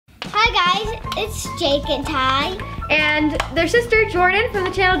Hi guys, it's Jake and Ty. And their sister Jordan from the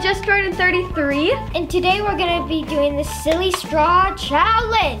channel Just Jordan 33. And today we're gonna be doing the silly straw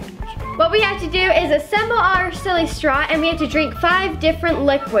challenge. What we have to do is assemble our silly straw and we have to drink 5 different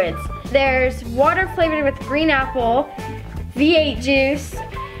liquids. There's water flavored with green apple, V8 juice,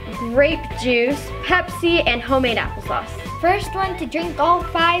 grape juice, Pepsi, and homemade applesauce. First one to drink all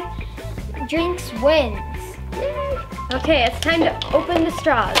 5 drinks wins. Okay, it's time to open the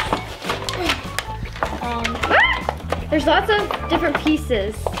straws. There's lots of different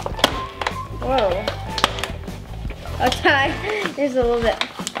pieces. Whoa. Oh, Ty, there's a little bit.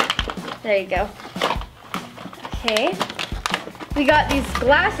 There you go. Okay. We got these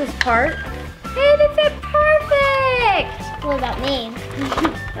glasses part. Hey, they fit perfect! What does that mean?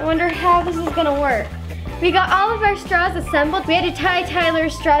 I wonder how this is gonna work. We got all of our straws assembled. We had to tie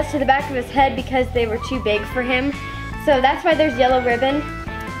Tyler's straws to the back of his head because they were too big for him. So that's why there's yellow ribbon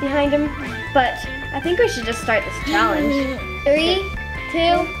behind him. But I think we should just start this challenge. 3,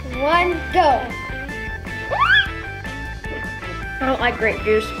 2, 1, go. I don't like grape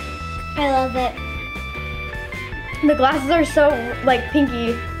juice. I love it. The glasses are so like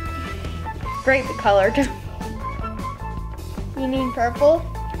pinky grape colored. You mean purple?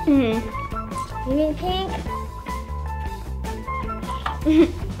 Mm-hmm. You mean pink?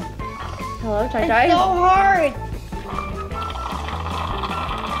 Hello, Ty. It's so hard.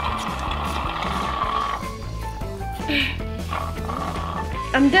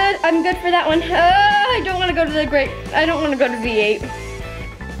 I'm good. I'm good for that one. I don't want to go to the grape. I don't want to go to V8.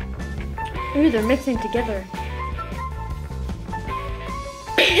 Ooh, they're mixing together.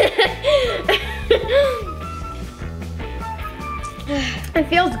 It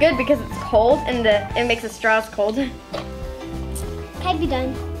feels good because it's cold and it makes the straws cold. Have you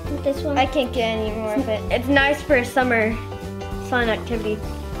done with this one? I can't get any more of it. It's nice for a summer fun activity.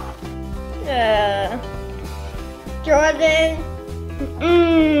 Jordan.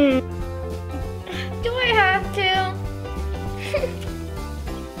 Do I have to?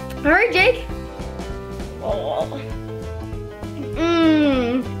 Hurry, Jake. Oh.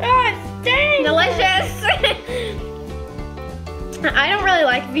 Oh, it stinks. Delicious. I don't really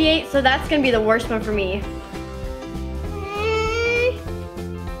like V8, so that's gonna be the worst one for me.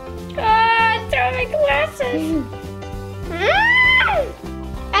 Throw my glasses.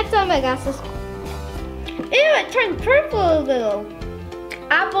 I throw my glasses. Ew, it turned purple a little.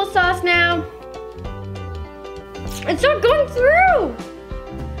 Applesauce now. It's not going through.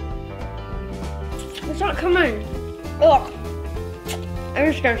 It's not coming. Ugh.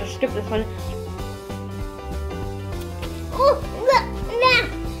 I'm just gonna skip this one. Oh, look, nah.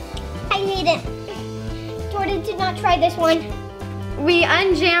 I need it. Jordan did not try this one. We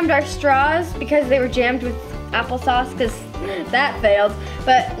unjammed our straws because they were jammed with applesauce because that failed.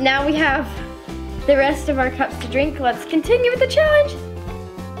 But now we have the rest of our cups to drink. Let's continue with the challenge.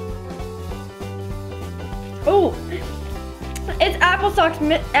 Oh, it's applesauce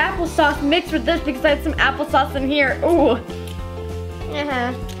mixed with this because I had some applesauce in here. Ooh.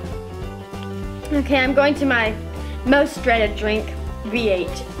 Okay, I'm going to my most dreaded drink,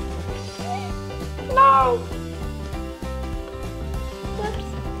 V8. No. Whoops.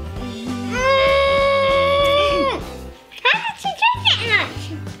 How did she drink that much?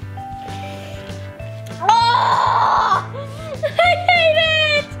 Oh, I hate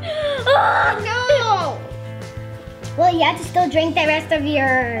it. Oh, No. Well, you have to still drink the rest of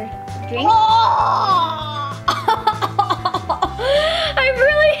your drink. I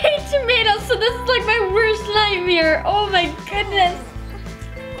really hate tomatoes, so this is like my worst nightmare. Oh my goodness.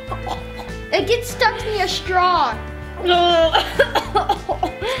 It gets stuck in your straw. No.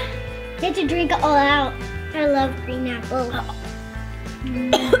 You have to drink it all out. I love green apple.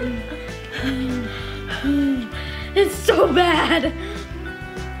 It's so bad.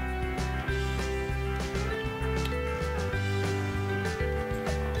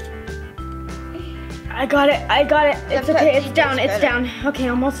 I got it. It's okay. It's down. Okay,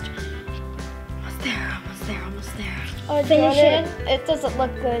 almost there. Oh, Finish it. It doesn't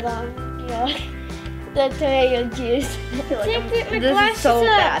look good on the tomato juice. This is so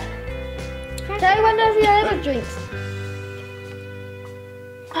bad. Try one of your other drinks.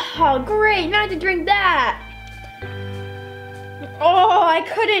 Oh, great. Now I have to drink that. Oh, I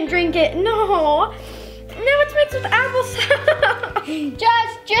couldn't drink it. No. Now it's mixed with applesauce.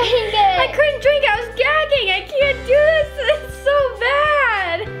 Just drink it. I couldn't drink it. I was gagging. I can't do this. It's so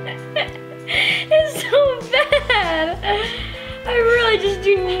bad. It's so bad. I really just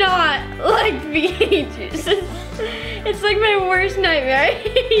do not like V8 juice. It's like my worst nightmare. I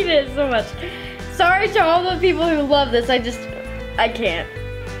hate it so much. Sorry to all the people who love this. I can't.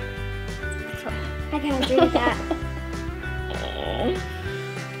 I can't drink that.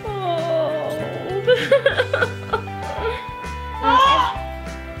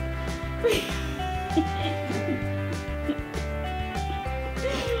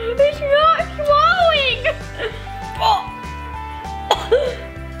 It's not swallowing.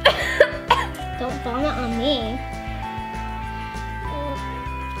 Don't vomit on me.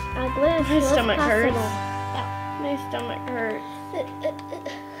 My stomach hurts. My stomach hurts.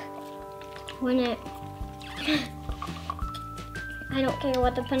 When it, I don't care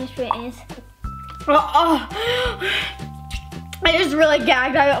what the punishment is. I just really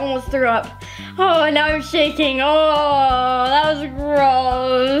gagged. I almost threw up. Oh, and now I'm shaking. Oh, that was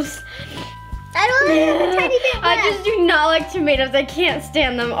gross. I don't have a tiny bit left. I just do not like tomatoes. I can't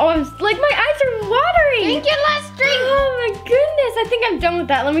stand them. Oh, I'm like my eyes are watering. Drink your last drink. Oh my goodness. I think I'm done with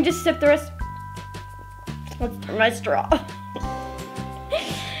that. Let me just sip the rest. Let's turn my straw.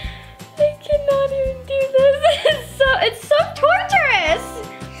 I cannot even do this. It's so torturous.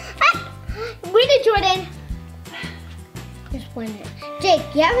 Win it, Jordan. Just win it. Jake,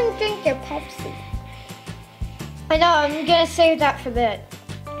 you haven't drank your Pepsi. I know, I'm gonna save that for the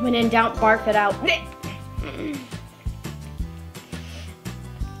when in doubt, barf it out.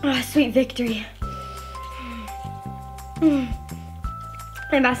 Oh, sweet victory.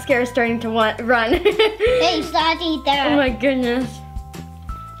 My mascara is starting to run. Hey, you still have to eat that. Oh my goodness.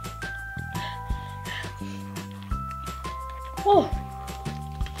 Oh.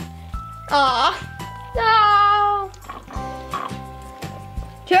 Aw. No.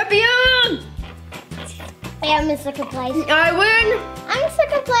 Champion! I'm in second place. I win! I'm in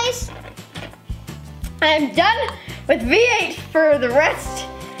second place. I'm done with V8 for the rest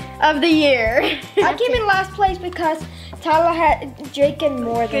of the year. I came in last place because Tyler had drinking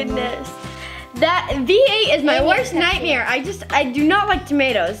more than me. Goodness. That V8 is my Maybe worst it's Pepsi. nightmare. I do not like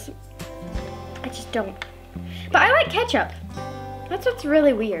tomatoes. I just don't. But I like ketchup. That's what's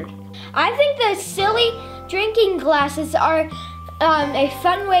really weird. I think the silly drinking glasses are a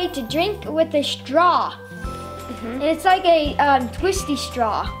fun way to drink with a straw. And it's like a twisty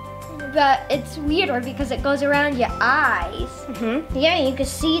straw. But it's weirder because it goes around your eyes. Yeah, you can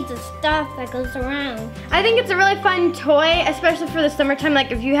see the stuff that goes around. I think it's a really fun toy, especially for the summertime.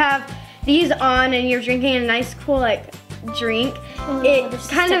 Like if you have these on and you're drinking a nice cool like drink, it this is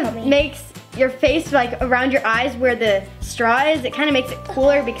kind of tickling me. makes your face like around your eyes where the straw is. It kind of makes it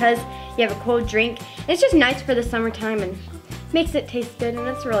cooler because you have a cold drink. It's just nice for the summertime and makes it taste good, and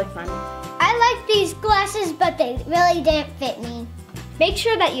it's really fun. I like these glasses, but they really didn't fit me. Make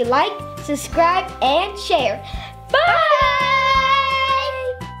sure that you like, subscribe, and share. Bye!